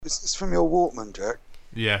This is from your Walkman, Jack.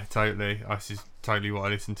 Yeah, totally. This is totally what I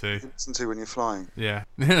listen to. You listen to when you're flying. Yeah,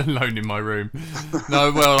 alone in my room.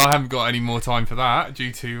 No, well, I haven't got any more time for that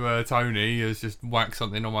due to Tony has just whacked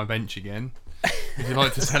something on my bench again. Would you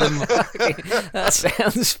like to tell him? That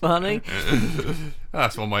sounds funny.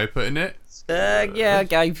 That's one way of putting it. Yeah, I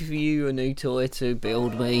gave you a new toy to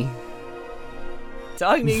build me.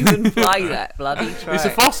 Don't even play that bloody track. It's a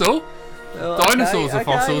fossil. Oh, Dinosaurs are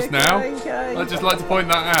fossils now. Okay. I'd just like to point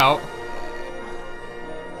that out.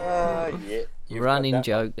 Yeah. you've Running got that.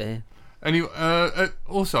 joke there. Anyway,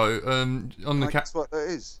 also on the That's what that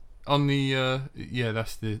is. on the yeah,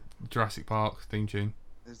 that's the Jurassic Park theme tune.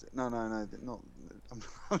 Is it? No, not.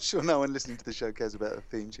 I'm sure no one listening to the show cares about a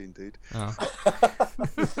theme tune, dude. Oh.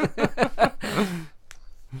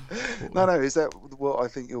 No, is that what I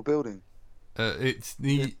think you're building? It's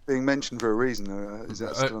the It's being mentioned for a reason, or is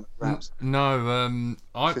that still on the wraps? no.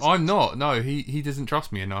 I'm not. No, he doesn't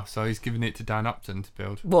trust me enough, so he's giving it to Dan Upton to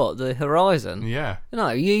build. What, the Horizon? Yeah. No,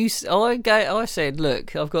 I said,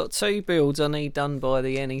 look, I've got 2 builds I need done by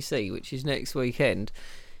the NEC, which is next weekend.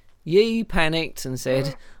 You panicked and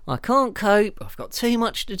said, I can't cope, I've got too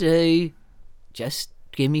much to do, just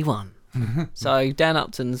give me one. So Dan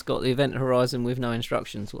Upton's got the Event Horizon with no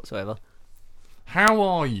instructions whatsoever. How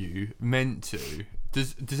are you meant to?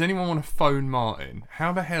 Does anyone want to phone Martin?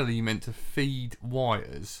 How the hell are you meant to feed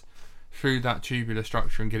wires through that tubular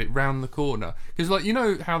structure and get it round the corner? Because, like, you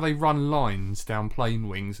know how they run lines down plane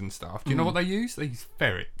wings and stuff? Do you know what they use? They use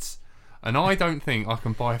ferrets. And I don't think I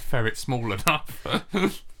can buy a ferret small enough.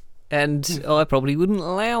 And I probably wouldn't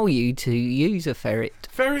allow you to use a ferret.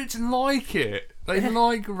 Ferrets like it. They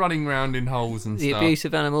like running round in holes and The stuff. abuse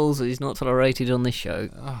of animals is not tolerated on this show.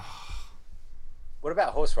 What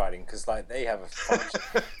about horse riding? Because like they have a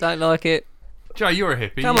function. Don't like it. Jay, you're a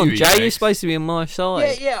hippie. Come you on, eat Jay, you're eggs. supposed to be on my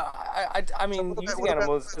side. Yeah. I mean, what using about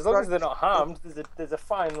animals, as long as they're not harmed, there's a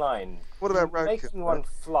fine line. What about roadkill? Making one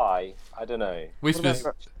fly? I don't know. Whispers.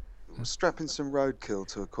 Strapping some roadkill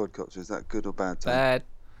to a quadcopter, is that good or bad? Tom? Bad.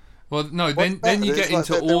 Well, no, What's then better? you It's get like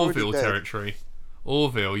into they're already Orville dead. territory.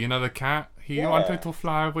 Orville, you know the cat? He Yeah. wanted to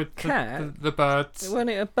fly with Cat? the birds. Wasn't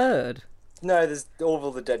it a bird? No, there's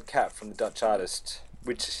Orville the Dead Cat from the Dutch artist,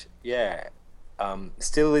 which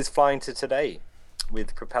still is flying to today,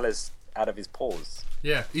 with propellers out of his paws.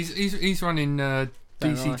 Yeah, he's running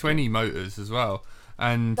DC20 motors as well,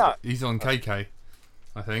 and No. he's on KK.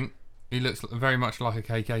 I think he looks very much like a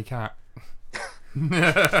KK cat.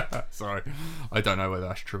 Sorry, I don't know whether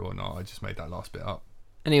that's true or not. I just made that last bit up.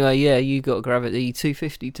 Anyway, yeah, you got a Gravity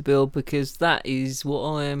 250 to build because that is what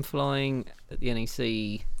I am flying at the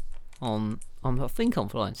NEC on. I think I'm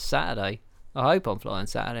flying Saturday. I hope I'm flying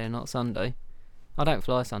Saturday and not Sunday. I don't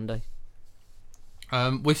fly Sunday.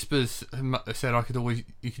 Whispers said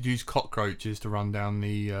you could use cockroaches to run down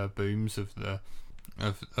the booms of the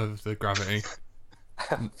Gravity,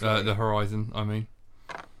 the Horizon. I mean,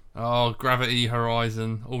 Gravity,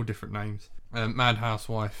 Horizon, all different names. Mad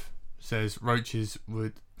Housewife says roaches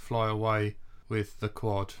would fly away with the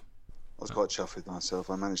quad. I was quite chuffed with myself.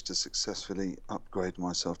 I managed to successfully upgrade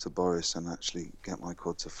myself to Boris and actually get my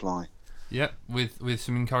quad to fly. Yep, with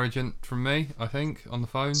some encouragement from me, I think, on the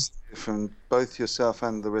phone. From both yourself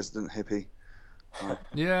and the resident hippie.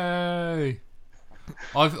 Yay!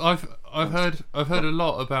 I've heard a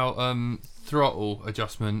lot about throttle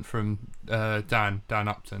adjustment from Dan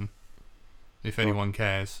Upton. If anyone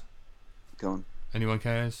cares. Go on. Anyone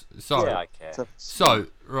cares? So Yeah, I care. so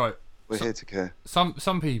right. We're here to care. Some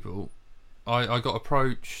people, I got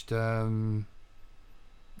approached. I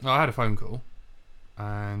had a phone call,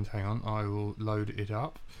 and hang on, I will load it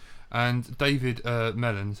up. And David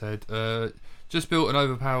Mellon said, just built an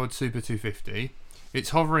overpowered Super 250. It's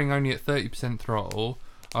hovering only at 30% throttle.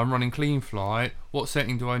 I'm running clean flight. What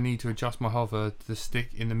setting do I need to adjust my hover to stick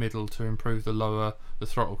in the middle to improve the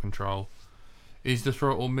throttle control? Is the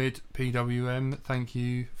throttle mid PWM? Thank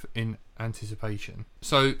you in anticipation.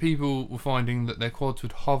 So people were finding that their quads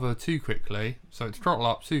would hover too quickly, so it'd throttle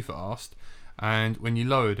up too fast, and when you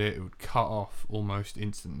lowered it, it would cut off almost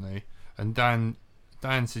instantly. And Dan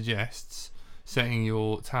suggests setting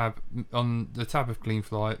your tab on the tab of clean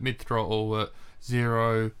flight mid throttle at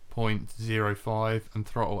 0.05 and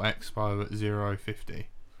throttle expo at 0.50,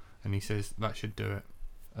 and he says that should do it.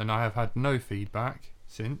 And I have had no feedback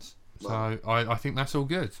since. So I think that's all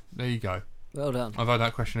good. There you go. Well done. I've had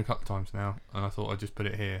that question a couple of times now, and I thought I'd just put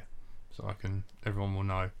it here so everyone will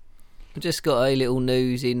know. I just got a little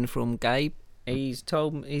news in from Gabe. He's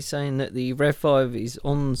saying that the Rev 5 is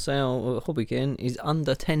on sale at Hobbykin is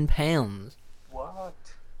under £10. What?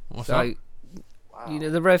 What's So that? Wow. you know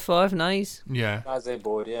the Rev 5 nays? Yeah. Naze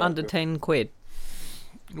board, yeah. Under £10.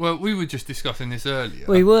 Well, we were just discussing this earlier.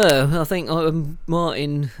 We were. I think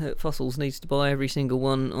Martin at Fossils needs to buy every single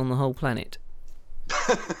one on the whole planet.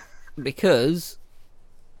 Because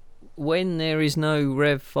when there is no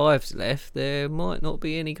Rev 5s left, there might not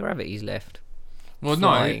be any gravities left. Well,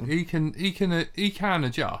 flying. no, he can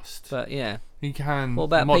adjust. But yeah. He can. What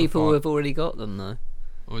about modify. people who have already got them though?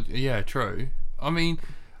 Well, yeah, true. I mean,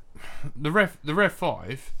 the Rev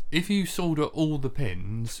 5. If you solder all the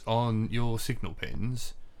pins on your signal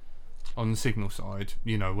pins, on the signal side,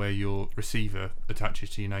 you know where your receiver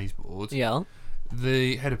attaches to your NAS board, Yeah.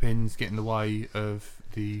 the header pins get in the way of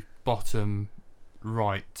the bottom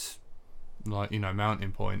right, like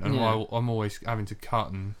mounting point, and Yeah. I'm always having to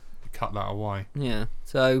cut that away. Yeah.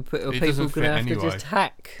 So people doesn't gonna fit have to anyway. just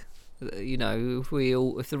hack.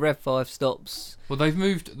 If the Rev 5 stops. Well, they've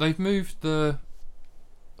moved the.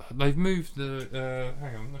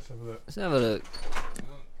 Hang on, let's have a look. Let's have a look.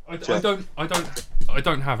 I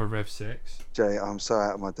don't have a Rev 6. Jay, I'm so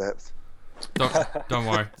out of my depth. Don't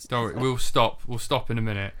worry. We'll stop in a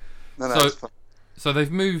minute. No, So- it's fine. So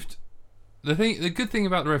they've moved. The good thing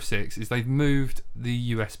about the Rev 6 is they've moved the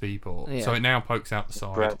USB port, Yeah. so it now pokes out the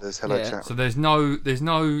side. Branders, hello Yeah. chat. So there's no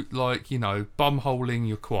like bumholing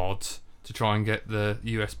your quads to try and get the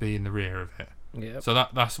USB in the rear of it. Yeah. So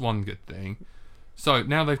that's one good thing. So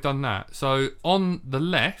now they've done that. So on the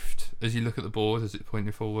left, as you look at the board as it's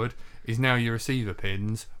pointing forward, is now your receiver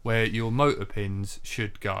pins where your motor pins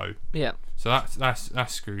should go. Yeah. So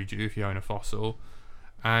that's screwed you if you own a Fossil.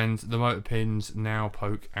 And the motor pins now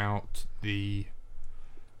poke out the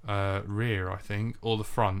rear, I think, or the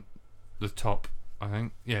front, the top, I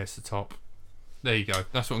think. Yeah, it's the top. There you go.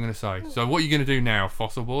 That's what I'm going to say. So what are you going to do now,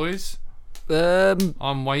 Fossil boys?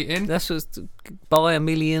 I'm waiting. That's what's buy 1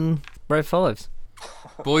 million Rev 5s.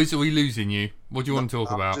 Boys, are we losing you? What do you want to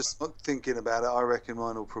talk I'm about? just not thinking about it. I reckon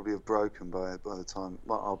mine will probably have broken by the time.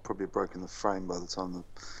 Well, I'll probably have broken the frame by the time the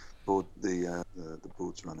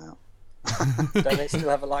boards run out. Don't they still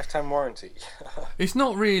have a lifetime warranty? It's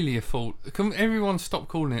not really a fault. Can everyone stop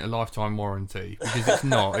calling it a lifetime warranty? Because it's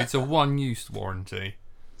not. It's a one-use warranty.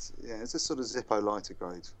 It's a sort of Zippo lighter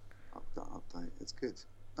grade update. It's good.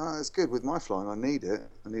 No, it's good. With my flying, I need it.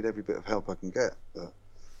 I need every bit of help I can get. But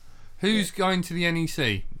Who's going to the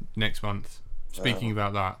NEC next month? Speaking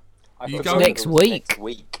about that. I You thought go- it was Next week. Next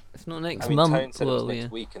week. It's not next I mean, month. Tone said it was Well, next yeah.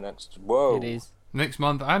 week, and that's whoa. It is. Next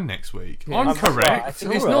month and next week. Yeah. I'm I'm correct. right. It's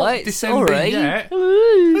It's not alright, December sorry. yet. Ooh.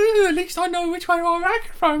 Ooh, at least I know which way my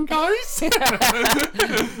microphone goes.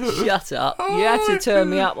 Shut up. You had to turn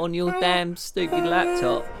me up on your damn stupid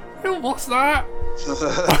laptop. What's that?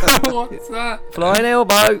 What's that? Flying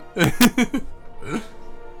elbow.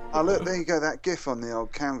 oh look, there you go. That GIF on the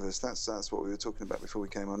old canvas. That's what we were talking about before we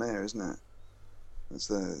came on air, isn't it? It's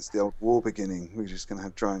the old war beginning. We're just going to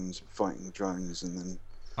have drones fighting drones, and then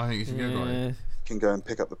I think it's a good one. Yeah. can go and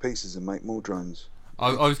pick up the pieces and make more drones.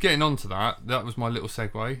 I was getting onto that. That was my little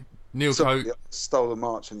segue. Neil Sorry, Cody. I stole a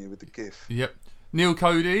march on you with the GIF. Yep. Neil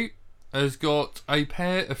Cody has got a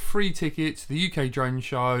pair of free tickets to the UK Drone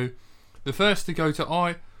Show. The first to go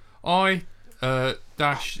to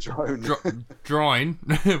drone,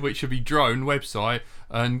 which should be drone website,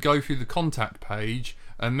 and go through the contact page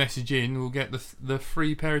and message in. We'll get the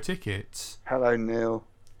free pair of tickets. Hello, Neil.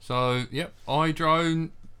 So yep, iDrone,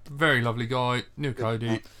 very lovely guy, Neil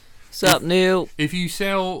Cody. What's up, Neil? If you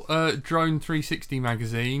sell Drone 360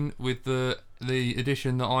 magazine with the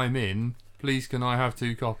edition that I'm in, please can I have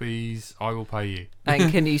 2 copies? I will pay you.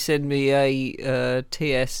 And can you send me a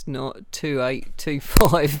TS not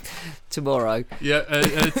 2825 tomorrow, Yeah, a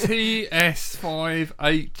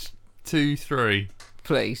TS5823,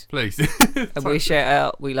 please? please. And we shout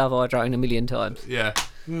out, we love our drone 1,000,000 times. Yeah.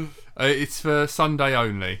 It's for Sunday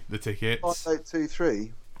only, the tickets.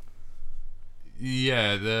 5823.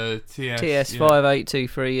 Yeah, the TS. TS yeah.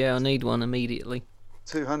 5823. Yeah, I need one immediately.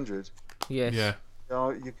 200. Yes. Yeah. Oh,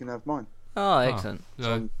 you can have mine. Oh, excellent.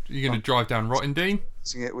 You're going to drive down Rottingdean?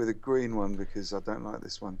 Using it with a green one because I don't like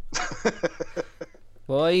this one.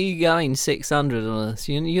 Why are you going 600 on us?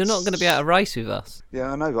 You're not going to be able to race with us.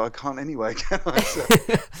 Yeah, I know, but I can't anyway, can I? So,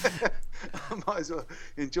 I might as well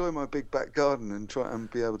enjoy my big back garden and try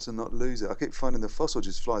and be able to not lose it. I keep finding the Fossil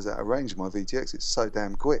just flies out of range of my VTX. It's so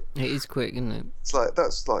damn quick. It is quick, isn't it?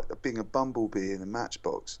 That's like being a bumblebee in a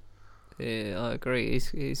matchbox. Yeah, I agree.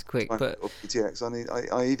 It's quick, but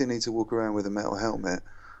VTX. I either need to walk around with a metal helmet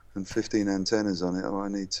and 15 antennas on it, or I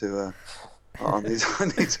need to. I need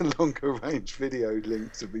a longer range video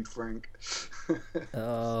link, to be frank.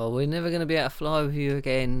 oh, we're never going to be able to fly with you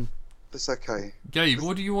again. That's okay. Gabe,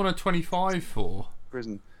 what do you want a 25 for?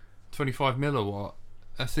 Prison. 25 milliwatt?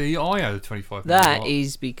 See, I had a 25 That milliwatt.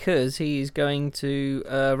 is because he is going to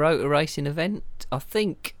a rotor racing event. I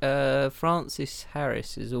think Francis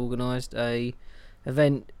Harris has organised a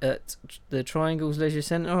event at the Triangles Leisure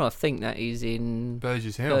Centre. I think that is in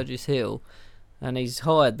Burgess Hill. Burgess Hill. And he's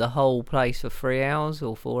hired the whole place for 3 hours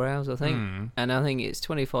or 4 hours, I think. And I think it's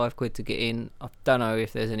 25 quid to get in. I don't know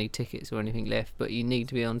if there's any tickets or anything left, but you need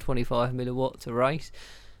to be on 25 milliwatt to race.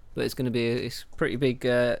 But it's going to be it's a pretty big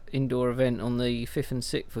indoor event on the 5th and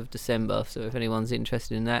 6th of December, so if anyone's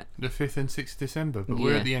interested in that. The 5th and 6th December, but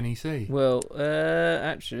we're Yeah. at the NEC. Well,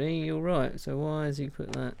 actually, you're right. So why has he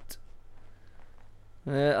put that?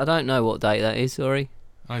 I don't know what date that is, sorry.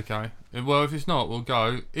 Okay. Well, if it's not, we'll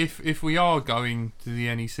go. If we are going to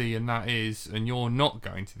the NEC and that is, and you're not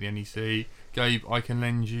going to the NEC, Gabe, I can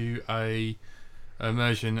lend you a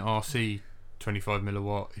Immersion RC 25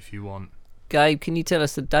 milliwatt if you want. Gabe, can you tell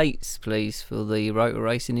us the dates, please, for the rotor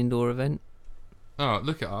racing indoor event? Oh,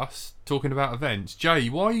 look at us talking about events. Jay,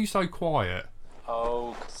 why are you so quiet?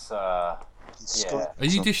 Oh, 'cause, Scott- Are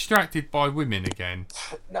you distracted by women again?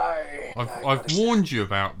 no. I've warned you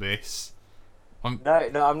about this. No,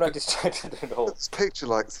 I'm not distracted at all. It's picture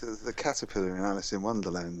like the caterpillar in Alice in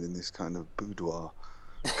Wonderland in this kind of boudoir.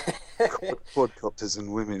 Quadcopters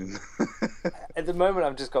and women. At the moment,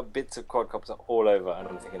 I've just got bits of quadcopter all over, and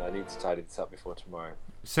I'm thinking I need to tidy this up before tomorrow.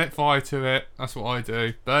 Set fire to it. That's what I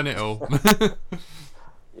do. Burn it all.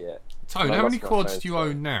 Yeah. Tone, I how lost many my quads phone, do you sorry.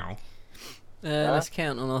 own now? Let's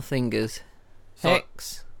count on our fingers. So-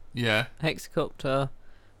 Hex, Yeah. Hexacopter,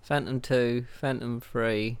 Phantom 2, Phantom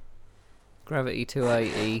 3, Gravity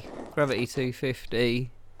 280, Gravity 250,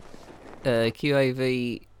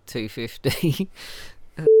 QAV 250,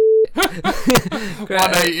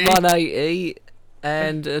 180. 180,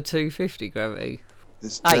 and a 250 Gravity.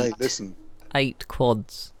 This Jay, 8. listen. 8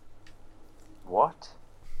 quads. What?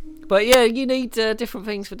 But yeah, you need different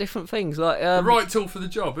things for different things. Like The right tool for the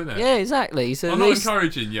job, isn't it? yeah, exactly. So I'm not this,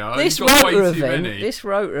 encouraging you. this You've got way rotor too event, many. this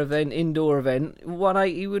rotor event, indoor event,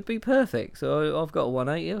 180 would be perfect. So I've got a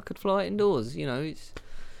 180. I could fly it indoors. You know, it's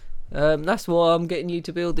that's why I'm getting you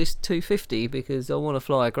to build this 250 because I want to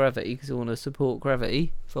fly a Gravity because I want to support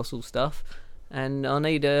Gravity fossil stuff, and I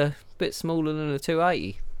need a bit smaller than a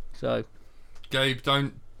 280. So Gabe,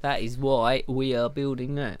 don't. that is why we are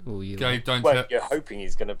building that. Or you Gabe, don't. Well, you're hoping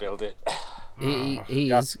he's going to build it. he's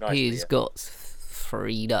Nice, got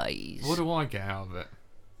 3 days. What do I get out of it?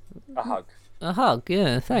 A hug. A hug,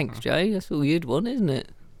 yeah. Thanks, Jay. That's all you'd want, isn't it?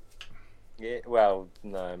 Yeah. Well,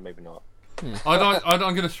 no, maybe not. I'm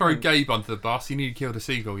going to throw Gabe under the bus. He nearly killed a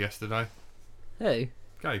seagull yesterday. Who?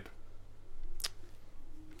 Gabe.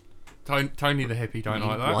 Tony the hippie don't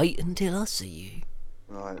like that. Wait until I see you.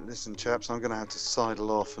 Right, listen, chaps. I'm going to have to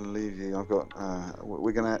sidle off and leave you. I've got.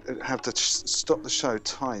 We're going to have to stop the show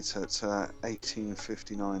tight at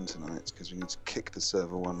 18:59 tonight because we need to kick the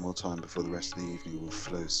server one more time before the rest of the evening will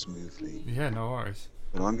flow smoothly. Yeah, no worries.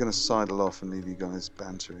 But I'm going to sidle off and leave you guys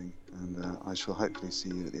bantering, and I shall hopefully see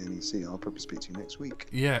you at the NEC. I'll probably speak to you next week.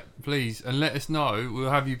 Yeah, please, and let us know. We'll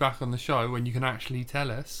have you back on the show when you can actually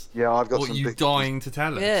tell us Yeah, I've got what some you big dying to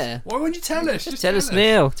tell us. Yeah. Why won't you tell us? Tell us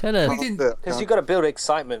now. Tell us. We didn't- Because you've got to build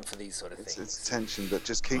excitement for these sort of things. It's tension, but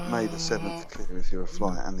just keep May the 7th clear if you're a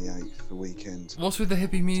flight, and the 8th, the weekend. What's with the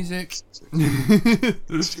hippie music?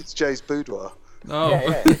 It's Jay's boudoir. Oh,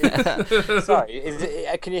 Yeah.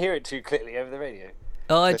 Sorry, can you hear it too clearly over the radio?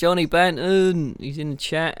 Hi, Johnny Banton. He's in the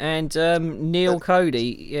chat. And Neil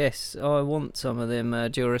Cody. Yes, I want some of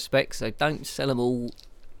them dual respects, so don't sell them all.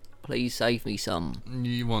 Please save me some.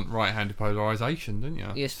 you want right-handed polarization, don't you?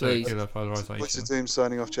 Yes, please. Circular Voice polarization. of Doom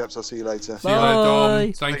signing off, chaps. I'll see you later. See you later, Dom.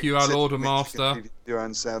 Bye. Thank you, our Lord and You can Master. do your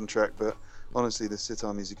own soundtrack, but honestly, the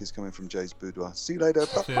sitar music is coming from Jay's boudoir. See you later.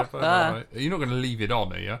 Bye. See you, bye-bye. You're not going to leave it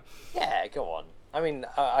on, are you? Yeah, go on. I mean,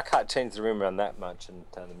 I can't change the room around that much and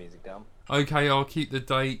turn the music down. Okay, I'll keep the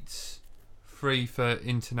dates free for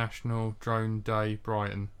International Drone Day,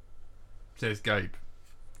 Brighton. Says Gabe.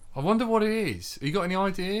 I wonder what it is. Have you got any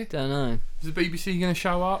idea? Don't know. Is the BBC going to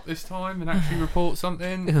show up this time and actually report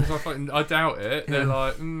something? 'Cause I doubt it. They're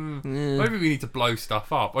like, Yeah. maybe we need to blow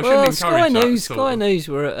stuff up. I Well, shouldn't encourage that. sort Sky of- News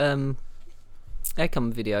were at they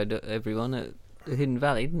come videoed everyone at the Hidden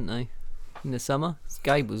Valley, didn't they? In the summer,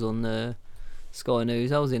 Gabe was on the Sky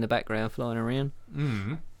News. I was in the background flying around.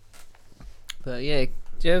 Mm. But yeah,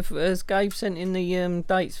 Jeff, has Gabe sent in the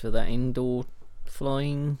dates for that indoor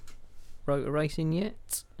flying rotor racing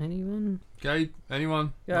yet? Anyone? Gabe,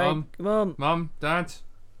 anyone? Gabe, Mum, come on. Mum, Dad.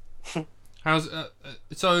 How's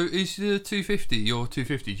so? Is the 250 your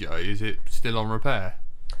 250, Joe? Is it still on repair?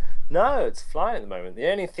 No, it's flying at the moment. The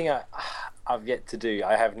only thing I've yet to do,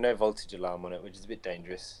 I have no voltage alarm on it, which is a bit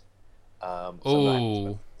dangerous. So I'm not Oh,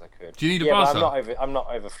 as I could. do you need a But buzzer? I'm not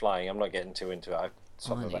overflying. I'm not getting too into it. I've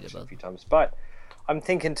swapped I my need a battery a buzzer. few times, but I'm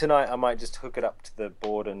thinking tonight I might just hook it up to the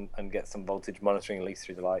board and get some voltage monitoring at least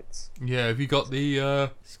through the lights. Yeah, have you got the?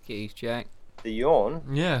 Excuse Jack. The yawn.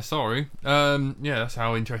 Yeah, sorry. Yeah, that's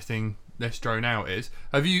how interesting this drone out is.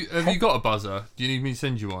 Have you got a buzzer? Do you need me to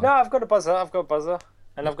send you one? No, I've got a buzzer.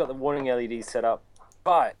 And I've got the warning LED set up.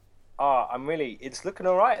 But it's looking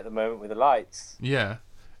all right at the moment with the lights. Yeah.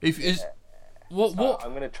 If is what So what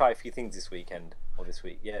I'm going to try a few things this weekend or this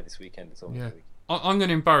week. Yeah, this weekend. It's all Yeah. week. I'm going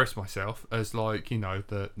to embarrass myself as like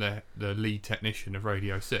the lead technician of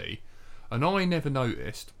Radio C, and I never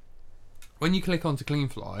noticed when you click onto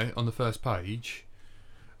CleanFly on the first page,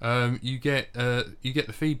 you get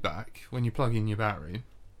the feedback when you plug in your battery.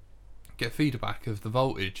 Get feedback of the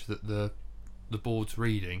voltage that the board's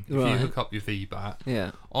reading. If you Right. hook up your VBAT,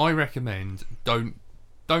 Yeah. I recommend don't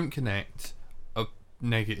connect a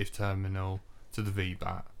negative terminal to the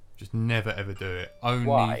VBAT. Just never ever do it. Only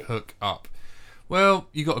Why? hook up. Well,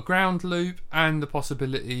 you got a ground loop and the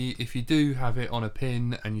possibility if you do have it on a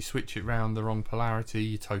pin and you switch it round the wrong polarity,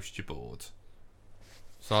 you toast your board.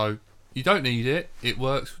 So you don't need it. It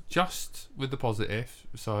works just with the positive.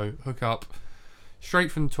 So hook up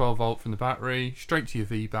straight from the 12 volt from the battery, straight to your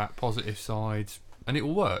VBAT positive side, and it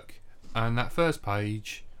will work. And that first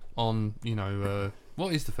page on,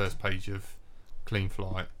 what is the first page of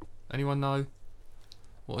CleanFlight? Anyone know?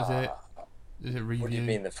 What is it? Is it review? What do you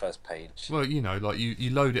mean the first page? Well, like you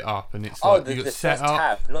load it up and it's Oh, like the you got first set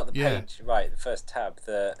up. tab, not the Yeah. page. Right, the first tab.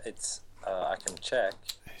 I can check.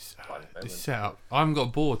 It's, One moment. it's set up. I haven't got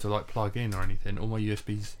a board to like plug in or anything. All my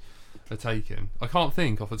USBs are taken. I can't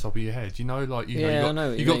think off the top of your head. Yeah, I know what you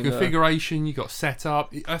you got mean, but- configuration. You got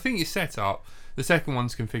setup. I think it's setup. The second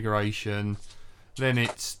one's configuration. Then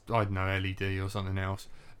it's I don't know LED or something else.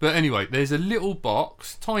 But anyway, there's a little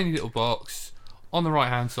box, tiny little box on the right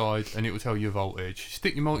hand side, and it will tell you your voltage.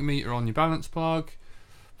 Stick your multimeter on your balance plug.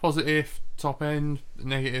 Positive top end,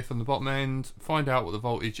 negative on the bottom end. Find out what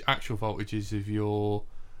the actual voltage is of your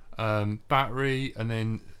battery, and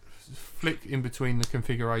then flick in between the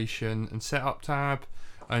configuration and setup tab,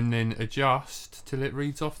 and then adjust till it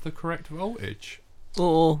reads off the correct voltage.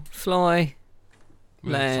 Or fly.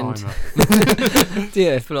 With Land. a timer.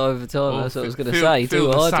 Yeah, fly over time. Or That's what I was going to fill- say. fill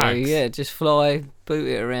Do the what I do. sags. Yeah, just fly, boot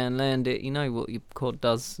it around, land it. You know what your quad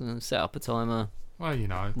does, and set up a timer. Well, you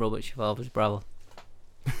know. Robert's your father's brother.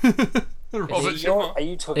 Robert Are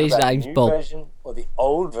you talking His about the name's new Bob. version or the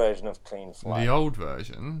old version of CleanFly? the old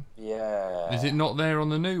version. Yeah. Is it not there on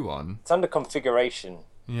the new one? It's under configuration.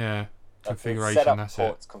 Yeah. That's it. Configuration, Setup that's it.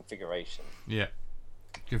 ports configuration. Yeah.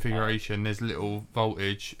 Configuration, there's little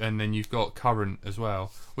voltage, and then you've got current as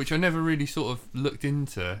well, which I never really sort of looked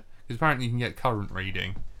into, because apparently you can get current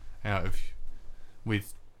reading out of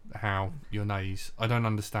with how your nays. I don't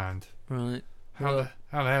understand. Right. How Well- the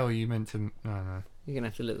hell are you meant to? No. You're going to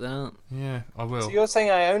have to look that up. Yeah, I will. So you're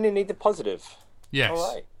saying I only need the positive? Yes.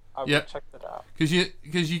 All right. I will Yep. check that out. Because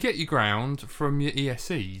you get your ground from your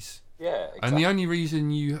ESCs. Yeah, exactly. And the only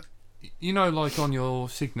reason like on your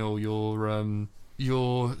signal,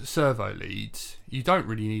 your servo leads, you don't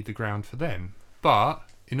really need the ground for them. But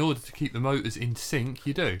in order to keep the motors in sync,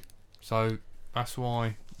 you do. So that's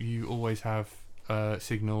why you always have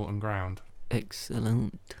signal and ground.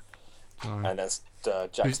 Excellent. So, And that's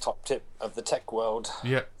Jack's top tip of the tech world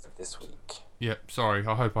yep, for this week. sorry.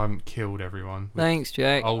 I hope I haven't killed everyone with Thanks,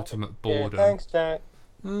 Jack. ultimate Yeah, boredom. thanks, Jack.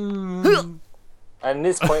 Mm. And at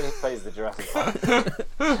this point, he plays the Jurassic Park.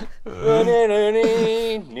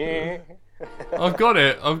 I've got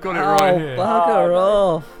it Oh, right here. bugger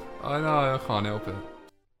Oh, off. I know, I can't help it.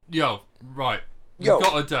 Yo, right. Yo. We've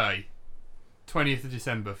got a day. 20th of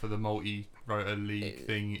December for the multi-rotor league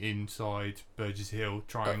thing inside Burgess Hill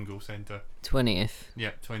Triangle Centre. 20th.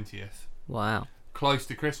 Yeah, 20th. Wow. Close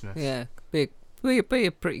to Christmas. Yeah, be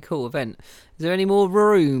a pretty cool event. Is there any more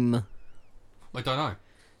room? I don't know.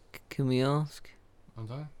 Can we ask? I don't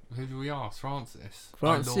know. Who do we ask? Francis?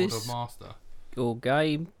 Francis. My Lord of Master. Or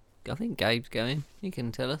Gabe? I think Gabe's going. He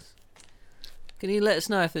can tell us. Can you let us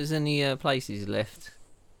know if there's any places left?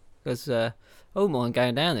 Because I wouldn't mind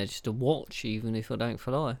going down there just to watch, even if I don't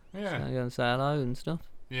fly. Yeah. So go and say hello and stuff.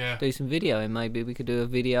 Yeah. Do some videoing, maybe. We could do a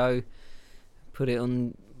video, put it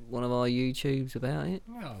on one of our YouTubes about it.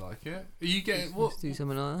 Yeah, I like it. Are you getting what? Let's do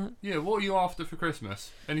something like that. Yeah, what are you after for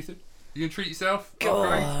Christmas? Anything? You gonna treat yourself? God,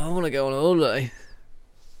 Upgrade? I want to go on a holiday.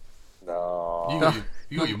 No.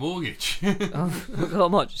 You got your mortgage. I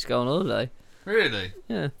might just go on holiday. Really?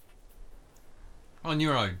 Yeah. On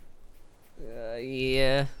your own?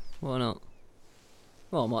 Yeah. Why not?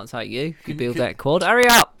 Well, I might take you if you Can- build can- that quad. Hurry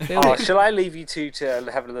up! Film Oh, it. shall I leave you two to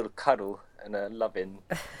have a little cuddle and a loving?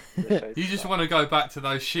 You just want to go back to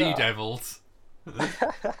those she-devils.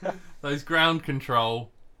 Those ground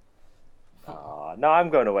control. Oh, no, I'm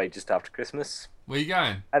going away just after Christmas, Where you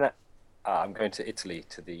going? and I'm going to Italy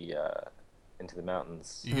to the into the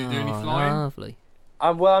mountains. You gonna do any Oh, flying? lovely.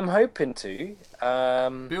 Well, I'm hoping to.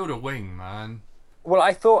 Build a wing, man. Well,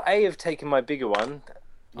 I thought of taking my bigger one.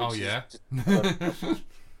 Oh which is yeah. just-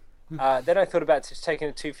 then I thought about just taking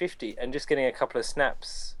a 250 and just getting a couple of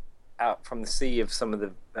snaps out from the sea of some of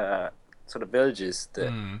the sort of villages that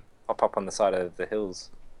Hmm. pop up on the side of the hills.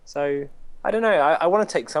 So I don't know. I want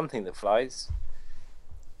to take something that flies.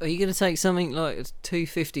 Are you going to take something like a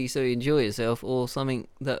 250 so you enjoy yourself, or something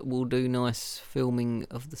that will do nice filming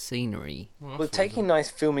of the scenery? Well, Well, that's taking nice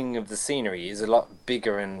filming of the scenery is a lot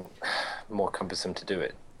bigger and more cumbersome to do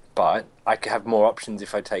it. But I could have more options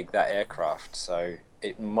if I take that aircraft. So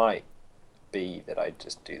it might be that I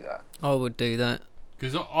just do that. I would do that.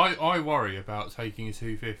 Because I worry about taking a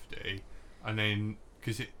 250 and then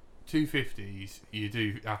because 250s you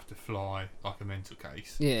do have to fly like a mental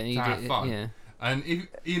case Yeah, to you have do. fun. Yeah. And if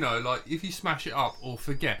you know, like if you smash it up or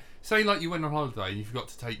forget, say like you went on holiday and you forgot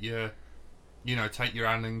to take your, take your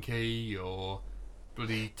Allen key or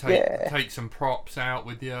bloody take some props out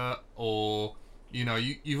with you, or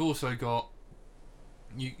you've also got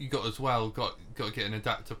you got as well got to get an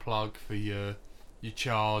adapter plug for your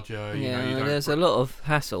charger. You don't there's a lot of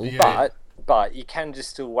hassle. Yeah. But you can just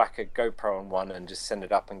still whack a GoPro on one and just send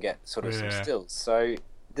it up and get sort of some Yeah. stills. So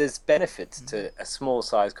there's benefits to a small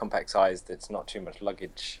size, compact size that's not too much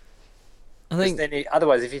luggage. I think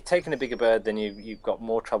Otherwise, if you're taking a bigger bird, then you've got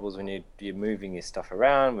more troubles when you're moving your stuff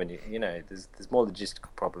around. When there's more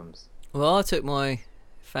logistical problems. Well, I took my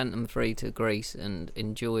Phantom 3 to Greece and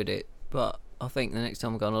enjoyed it, but I think the next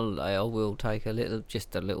time I go on holiday, I will take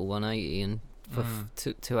just a little 180 and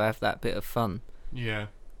to have that bit of fun, Yeah.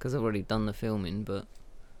 because I've already done the filming, but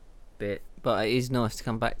it is nice to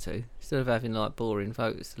come back to instead of having like boring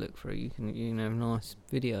photos to look through. You can have nice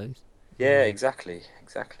videos. Yeah, exactly.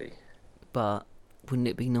 But wouldn't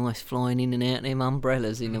it be nice flying in and out them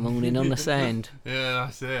umbrellas in the morning on the sand? Yeah,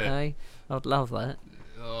 that's it. Hey, I'd love that.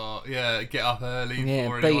 Oh, yeah, get up early. Yeah,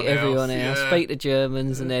 before beat everyone else, Yeah. beat the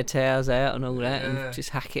Germans and their towers out and all that, Yeah. and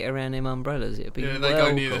just hack it around them umbrellas. It'd be Yeah, they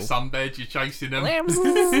go near cool. the sunbed, you're chasing them.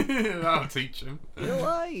 That'll teach them. No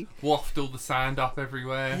way. Waft all the sand up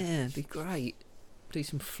everywhere. Yeah, it'd be great. Do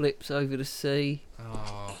some flips over the sea.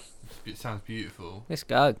 Oh, it sounds beautiful. Let's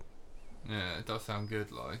go. Yeah, it does sound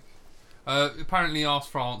good, like. Apparently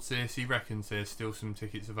asked Francis, he reckons there's still some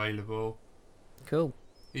tickets available. Cool.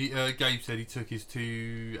 Gabe said he took his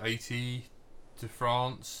 280 to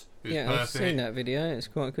France. It was Yeah, perfect. I've seen that video. It's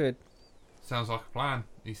quite good. Sounds like a plan,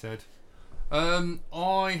 he said.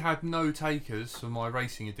 I had no takers for my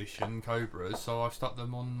racing edition Cobras, so I've stuck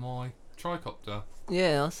them on my tricopter.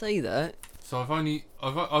 Yeah, I see that. So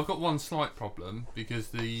I've got one slight problem because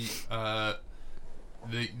the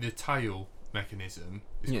tail mechanism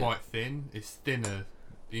is quite thin. It's thinner,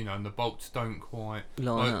 and the bolts don't quite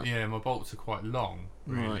Line up. Yeah, my bolts are quite long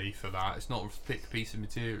really Right. for that. It's not a thick piece of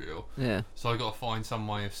material, Yeah. so I got to find some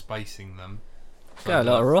way of spacing them. So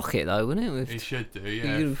Go like a rocket though, wouldn't it? It should do, You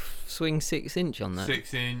yeah. could swing 6-inch on that.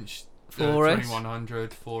 6-inch, 4S?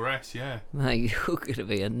 2100, 4S, yeah. Mate, you're gonna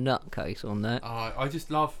be a nutcase on that. I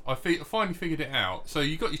just love. I finally figured it out. So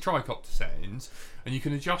you got your tricopter settings, and you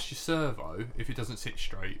can adjust your servo if it doesn't sit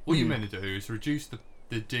straight. All you're meant to do is reduce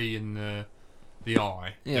the D and the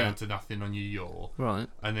I down to nothing on your yaw, Right.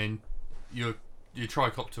 and then your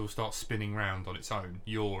tricopter will start spinning round on its own,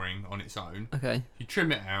 yawing on its own. Okay. You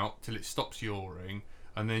trim it out till it stops yawing,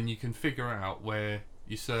 and then you can figure out where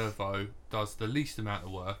your servo does the least amount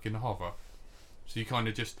of work in the hover. So you kind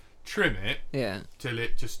of just trim it Yeah. till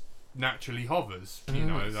it just naturally hovers. You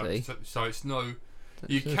know, I see. so it's no. So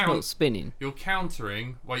You it's not count. spinning. You're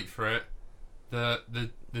countering. Wait for it. The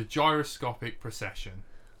gyroscopic precession.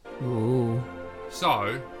 Ooh.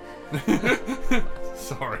 So,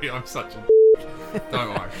 sorry, I'm such a. Don't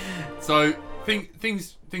worry. So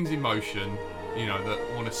things in motion, that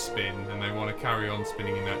want to spin and they want to carry on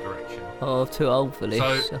spinning in that direction. Oh, I'm too old for this.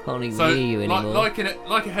 So- I can't even So, hear you anymore. like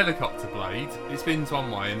a helicopter blade, it spins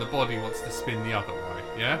one way and the body wants to spin the other way.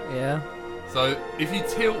 Yeah. Yeah. So if you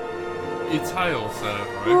tilt your tail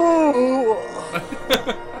servo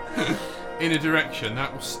in a direction,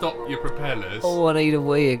 that will stop your propellers. Oh, I need a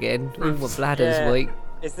wee again. Oh, my bladder's Yeah. weak.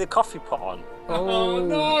 Is the coffee pot on? Oh,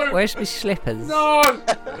 no! Where's my slippers? No!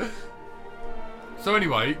 So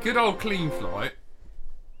anyway, good old clean flight.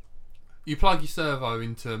 You plug your servo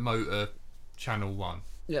into motor channel 1,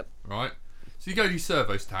 Yep. right? So you go to your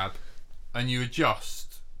servos tab and you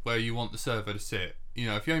adjust where you want the servo to sit. You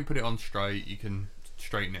know, if you don't put it on straight, you can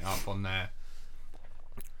straighten it up on there.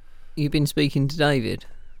 You've been speaking to David.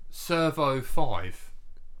 Servo 5.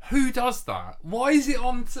 Who does that? Why is it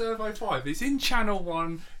on Servo 5? It's in channel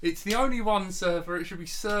 1. It's the only one server. It should be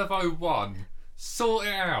Servo 1. Sort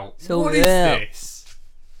it out. What is this?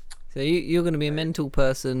 So you're going to be a mental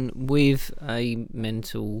person with a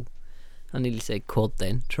mental... I nearly said quad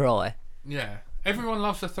then. Try. Yeah. Everyone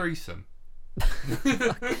loves a threesome.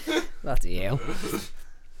 Bloody hell.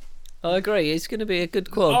 I agree. It's going to be a good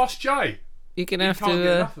quad. Ask Jay. You're going to You have can't to...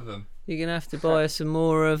 get enough of them. You're going to have to buy some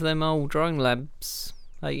more of them old Drone Labs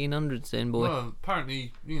 1800s then, boy. Well,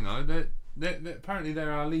 apparently, you know, apparently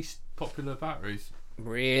they're our least popular batteries.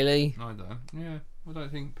 Really? I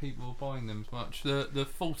don't think people are buying them as much. The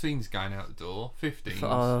 14's going out the door. 15's.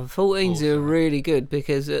 14s are really good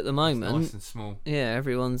because at the moment... Nice and small. Yeah,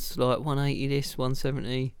 everyone's like 180 this,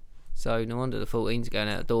 170. So no wonder the 14's going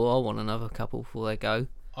out the door. I want another couple before they go.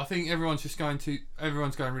 I think everyone's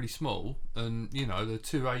going really small, and you know the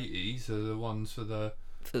 280s are the ones for the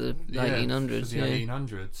 1800s. For the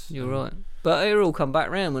 1800s. You're right, but it'll all come back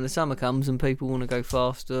round when the summer comes and people want to go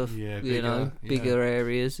faster. Yeah, bigger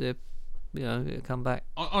areas. It'll come back.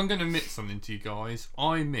 I'm going to admit something to you guys.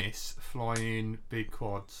 I miss flying big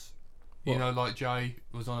quads. What? You know, like Jay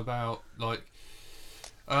was on about, like.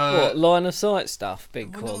 What line of sight stuff?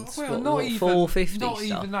 Big quads. Not even 450 Not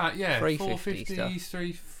stuff. even that. Yeah, 350 450s,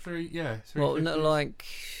 stuff. 3. Yeah, 350s. What, not like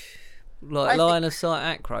line of sight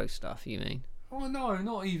acro stuff? You mean? Oh no,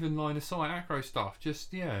 not even line of sight acro stuff.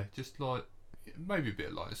 Just like maybe a bit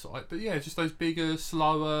of line of sight, but yeah, just those bigger,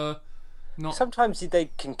 slower. Not. Sometimes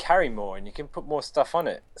they can carry more, and you can put more stuff on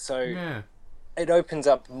it. So Yeah. it opens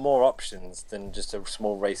up more options than just a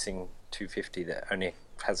small racing 250 that only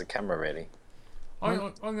has a camera, really.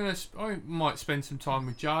 I might spend some time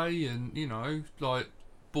with Jay and, you know, like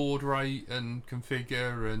board rate and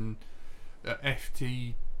configure and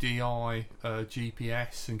FTDI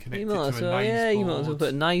GPS and connect it to a naze board. Yeah, you might as well put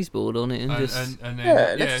a naze board on it and just... And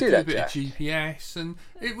then, let's do a that, bit Jack. of GPS, and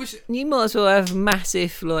it was... You might as well have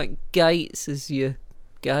massive, like, gates as your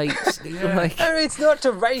gates. Yeah. Like, No, it's not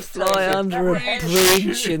to race. fly David. under a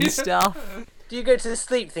bridge and stuff. Do you go to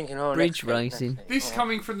sleep thinking, oh, Bridge next racing. week, This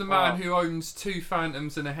coming from the man who owns 2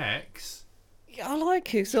 Phantoms and a Hex. Yeah, I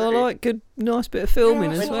like it, so I like good, nice bit of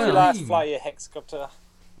filming Yeah, as When did you well. last fly your hexcopter?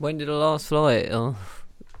 When did I last fly it? Oh,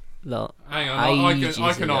 like, Hang on, I ages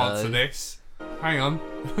can ago. answer this. Hang on.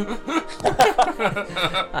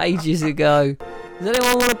 Ages ago. Does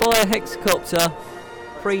anyone want to buy a hexacopter?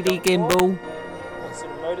 3D gimbal, What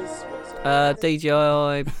sort of motors? What sort of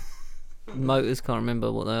DJI motors. Can't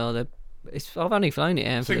remember what they are. I've only flown it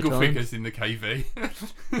out for the Single time. figures in the KV.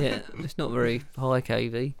 Yeah, it's not very high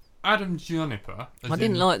KV. Adam Juniper. I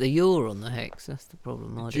didn't like the yaw on the hex. That's the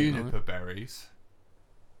problem. I didn't Juniper like. Berries.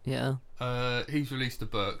 Yeah. He's released a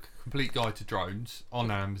book, Complete Guide to Drones,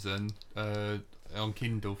 on Amazon, on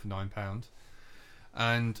Kindle for £9.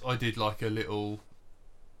 And I did like a little...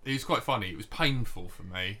 It was quite funny. It was painful for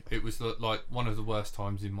me. It was like one of the worst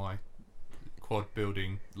times in my quad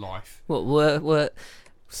building life. What?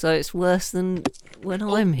 So it's worse than when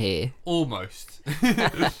I'm here. Almost.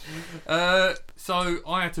 So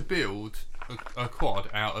I had to build a quad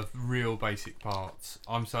out of real basic parts.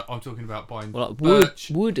 I'm talking about buying Well, like birch,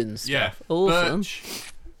 wood and stuff. yeah, Awesome.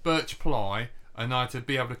 birch ply, and I had to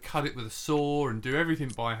be able to cut it with a saw and do everything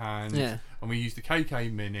by hand. Yeah. And we used the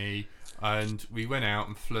KK Mini, and we went out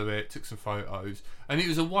and flew it, took some photos, and it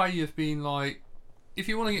was a way of being like, if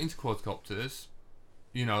you want to get into quadcopters,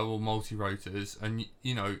 you know, or multi-rotors, and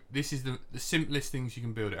you know, this is the simplest things you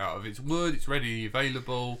can build it out of. It's wood, it's readily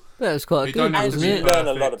available. That was quite You good, don't have to wasn't be it? You learn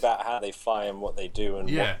a lot perfect. about how they fly and what they do and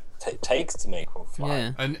Yeah. what it takes to make one fly.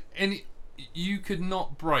 Yeah. And you could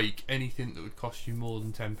not break anything that would cost you more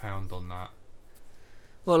than £10 on that.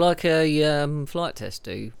 Well, like a flight test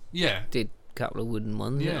did Yeah. a couple of wooden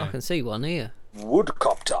ones. Yeah. I can see one here.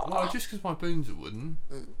 Woodcopter. Well, just because my booms are wooden.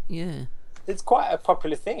 Yeah. It's quite a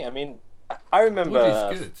popular thing. I mean, I remember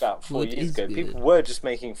Wood is good. about 4 Wood years is ago, good. people were just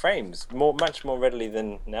making frames much more readily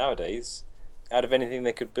than nowadays, out of anything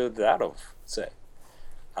they could build it out of, say,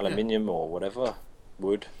 aluminium or whatever,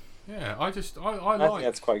 wood. Yeah, I I think like.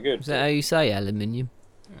 that's quite good. Is that how you say aluminium?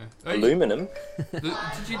 Yeah. Aluminum. Did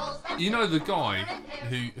you know the guy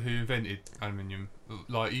who invented aluminium?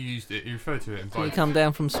 Like, he used it, he referred to it in Did it both. come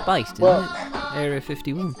down from space, didn't Well- it? Area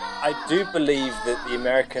 51. I do believe that the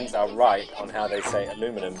Americans are right on how they say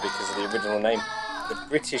aluminum because of the original name. The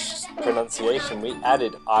British pronunciation, we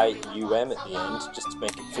added IUM at the end just to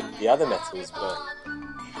make it fit the other metals, but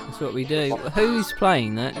That's what we do. Who's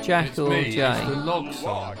playing that? Jack It's or me, Jay? it's the log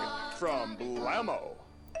song. From Blammo.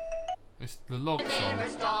 It's the log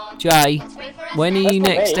song. Jay, when are you not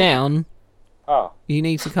next me. down? Oh, You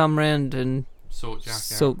need to come round and Sort Jack out.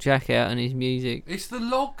 sort Jack out and his music. It's the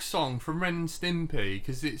log song from Ren and Stimpy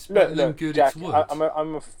because it's look, better than look, good. Jack. It's wood.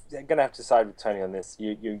 I'm gonna have to side with Tony on this.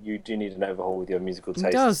 You do need an overhaul with your musical He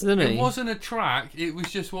taste. does, doesn't It he? wasn't a track. It was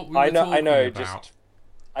just what we were I know. talking about. Just,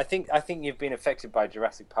 I think you've been affected by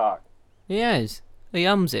Jurassic Park. He has. He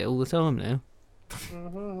hums it all the time now.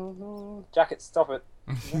 Jacket, stop it.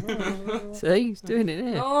 See, he's doing it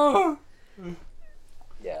now. Oh!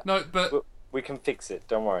 Yeah. No, but We can fix it.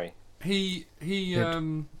 Don't worry. he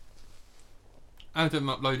Good. Adam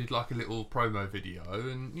uploaded like a little promo video,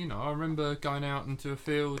 and you know I remember going out into a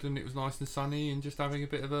field and it was nice and sunny and just having a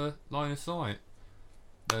bit of a line of sight,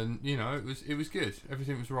 and you know it was good.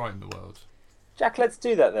 Everything was right in the world. Jack, let's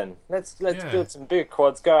do that then. Let's Yeah. build some big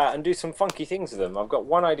quads, go out and do some funky things with them. I've got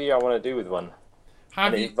one idea I want to do with one, Have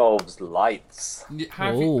and it you involves lights.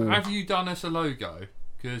 Ooh. have you done us a logo?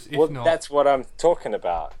 Because if Well, not, that's what I'm talking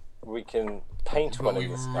about. We can paint but one we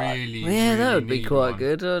in the sky, really Yeah, that really would be need quite one.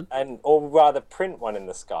 good. or rather print one in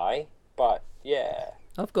the sky. But yeah,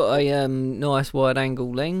 I've got a nice wide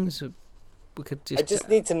angle lens. We could just. I just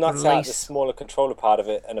need to nut out the release- smaller controller part of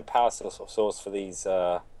it and a power source for these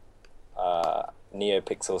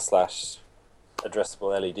NeoPixel /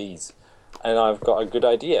 addressable LEDs, and I've got a good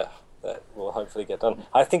idea that will hopefully get done.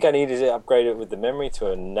 I think I needed to upgrade it with the memory to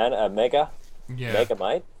a megabyte,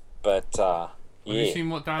 but Have you yeah, seen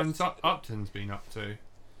what Dan Upton's been up to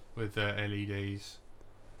with LEDs?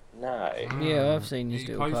 no. Yeah, I've seen his He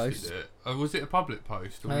little posted post. it. Was it a public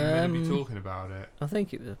post? Or were you meant to be Um, talking about it? I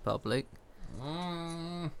think it was public.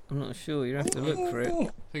 Mm, I'm not sure. You have to look for it. I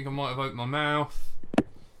think I might have opened my mouth.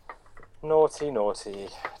 Naughty,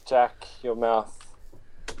 Jack, your mouth,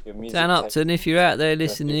 your music. Dan taste. Upton, if you're out there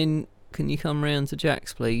listening, can you come round to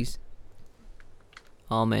Jack's, please?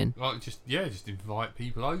 Amen. Like just invite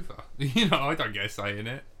people over. You know, I don't get a say in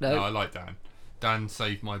it. No. No, I like Dan. Dan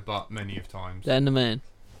saved my butt many of times, Dan the man.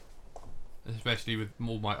 especially with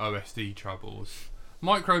all my OSD troubles.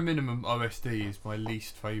 Micro minimum OSD is my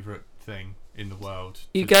least favourite thing in the world.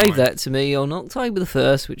 You to gave try that to me on October the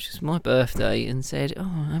 1st, which was my birthday, and said, "Oh,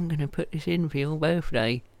 I'm going to put this in for your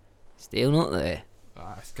birthday." Still not there.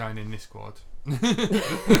 it's going in this quad.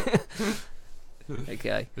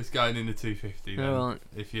 Okay. It's going in the 250 then. Alright.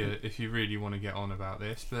 If you really want to get on about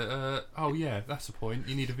this, but oh yeah, that's the point.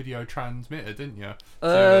 You need a video transmitter, didn't you? be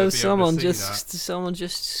able to Someone see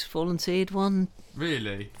just volunteered one.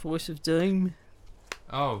 Really? Voice of Doom.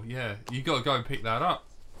 Oh yeah, you got to go and pick that up.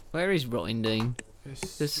 Where is Rotting Doom?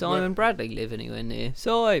 It's- Does Simon Bradley live anywhere near?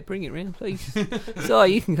 Si, bring it round, please. Si,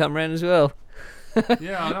 you can come round as well.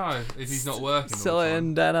 Yeah, I know. If he's not working Si all the time.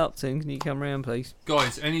 and Dan Upton, can you come round, please?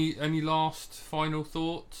 Guys, any last final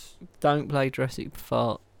thoughts? Don't play Jurassic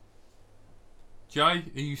Fart. Jay, are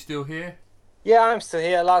you still here? Yeah, I'm still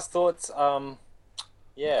here. Last thoughts.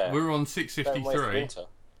 Yeah. We're on Don't waste 653. winter.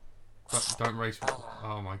 Don't race.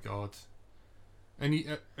 Oh my god.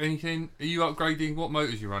 Anything? Are you upgrading? What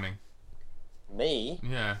motors you running? Me,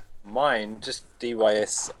 Yeah. mine, just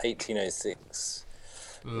DYS 1806.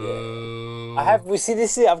 Uh, I have. We see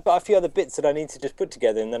this. I've got a few other bits that I need to just put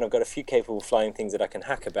together, and then I've got a few capable flying things that I can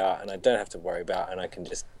hack about, and I don't have to worry about, and I can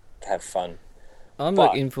just have fun. I'm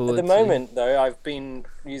But looking forward at the to moment, though, I've been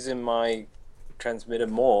using my transmitter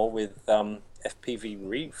more with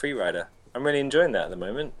FPV Freerider. I'm really enjoying that at the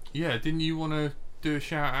moment. Yeah, didn't you want to do a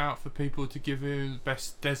shout out for people to give you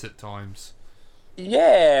best desert times?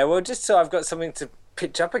 Yeah, well, just so I've got something to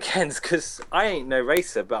pitch up against, because I ain't no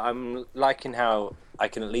racer, but I'm liking how I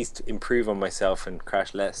can at least improve on myself and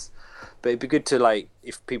crash less. But it'd be good to, like,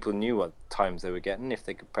 if people knew what times they were getting, if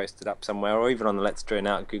they could post it up somewhere, or even on the Let's Drone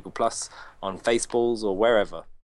Out Google Plus, on Faceballs or wherever.